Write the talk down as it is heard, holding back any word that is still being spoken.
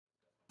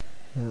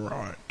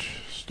Right,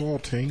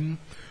 starting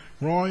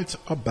right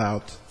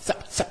about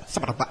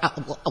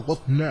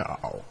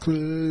now.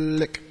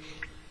 Click.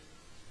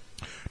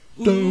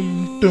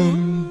 Dum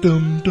dum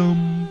dum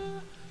dum.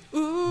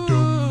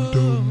 Dum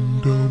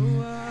dum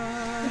dum.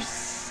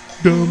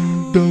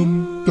 Dum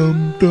dum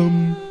dum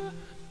dum.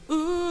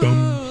 Dum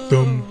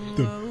dum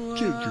dum.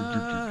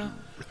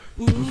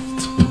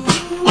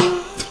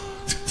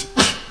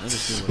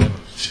 Let's go.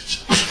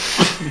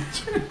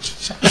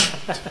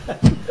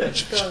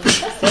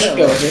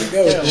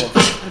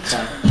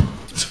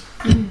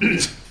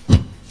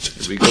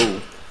 Here we go.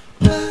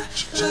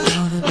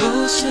 All the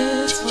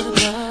bullshit's for the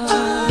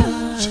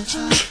buzz.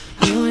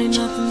 You ain't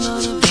nothing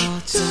but a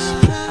vulture.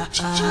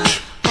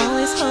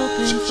 Always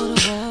hoping for the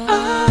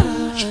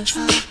buzz,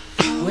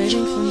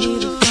 waiting for me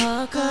to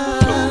fuck up.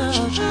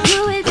 You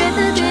regret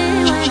the day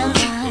when I'm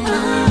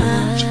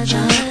tired,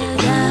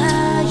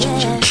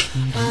 yeah.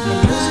 And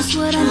that's just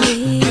what I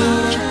need,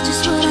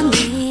 just what I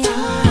need.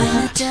 When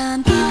I'm done,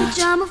 keep it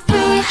drama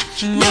free.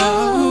 No.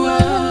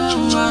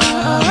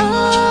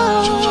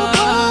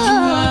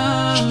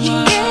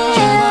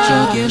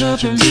 Get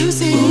up and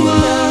Deuces,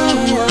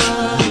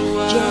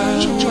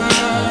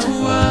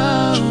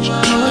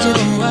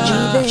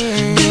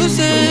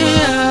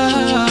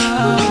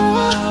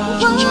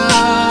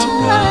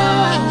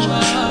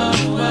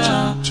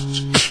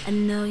 I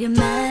know you're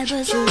mad,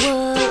 but so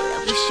what? I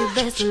wish you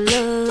best of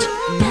luck.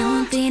 Now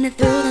I'm feeling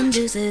through them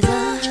deuces up.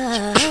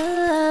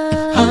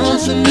 I want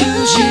some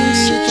new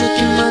shit,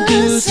 drinking my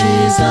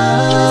deuces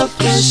up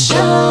for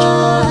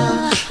sure.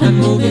 I'm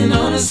moving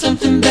on to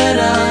something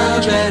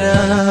better,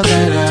 better,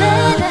 better.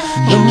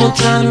 No more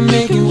time to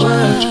make it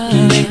work.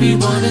 You make me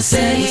wanna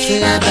say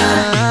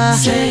bye-bye,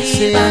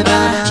 say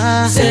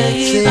bye-bye,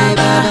 say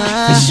bye-bye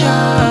for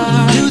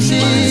sure.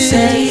 Deuces,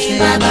 say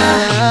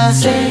bye-bye,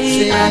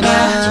 say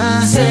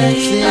bye-bye,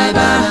 say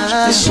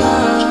bye-bye for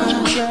sure.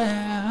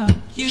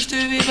 Used to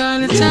be by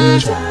the time,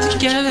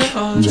 together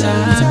all the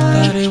time.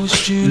 Thought it was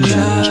true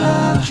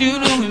love, you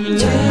know we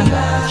believe. I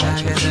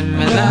guess I'm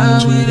in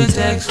love with a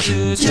text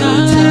two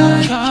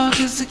times. Call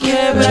just to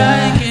care, but I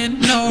ain't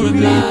getting no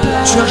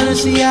reply. Trying to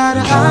see eye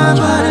to eye,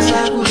 but it's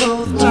like we're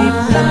both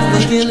blind.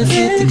 Thinking let's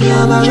hit the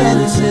club, I'd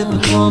rather sip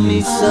and pour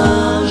me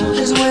some.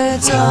 Cause when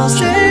it's all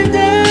said and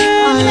done,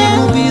 I ain't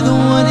gon' be the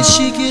one that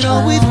she could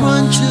always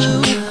run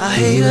to. I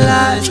hate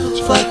lies,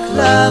 fuck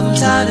love, I'm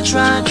tired of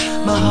trying.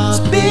 My heart's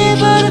big,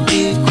 but it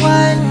beats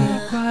quiet.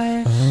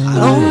 I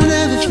don't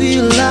ever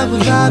feel like we're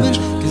vibing,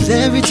 cause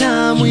every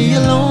time we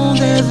alone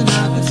there's an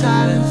awkward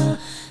silence.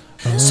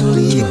 So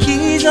leave your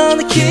keys on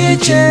the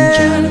kitchen,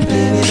 tryna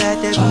bring me back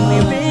that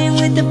booty ring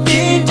with the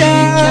big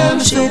time.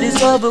 Shit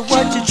is over,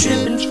 what you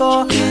tripping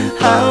for?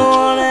 I don't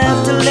wanna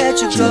have to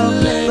let you go,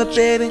 but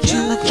baby, I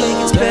think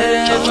it's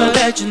better if I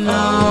let you know.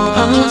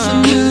 I want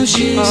some new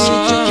shit,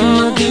 drinking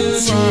my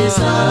deuces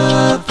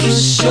up for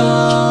sure.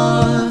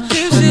 I'm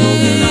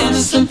moving on to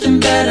something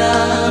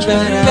better,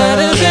 better,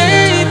 better,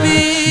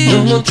 baby. No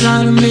more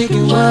trying to make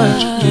it work.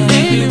 You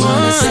make me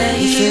wanna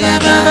say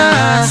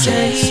bye-bye,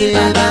 say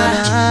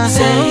bye-bye,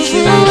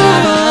 say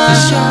bye-bye for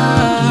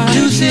sure.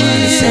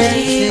 Deuces,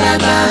 say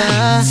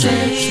bye-bye,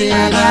 say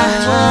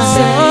bye-bye,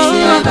 say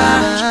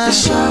bye-bye for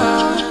sure.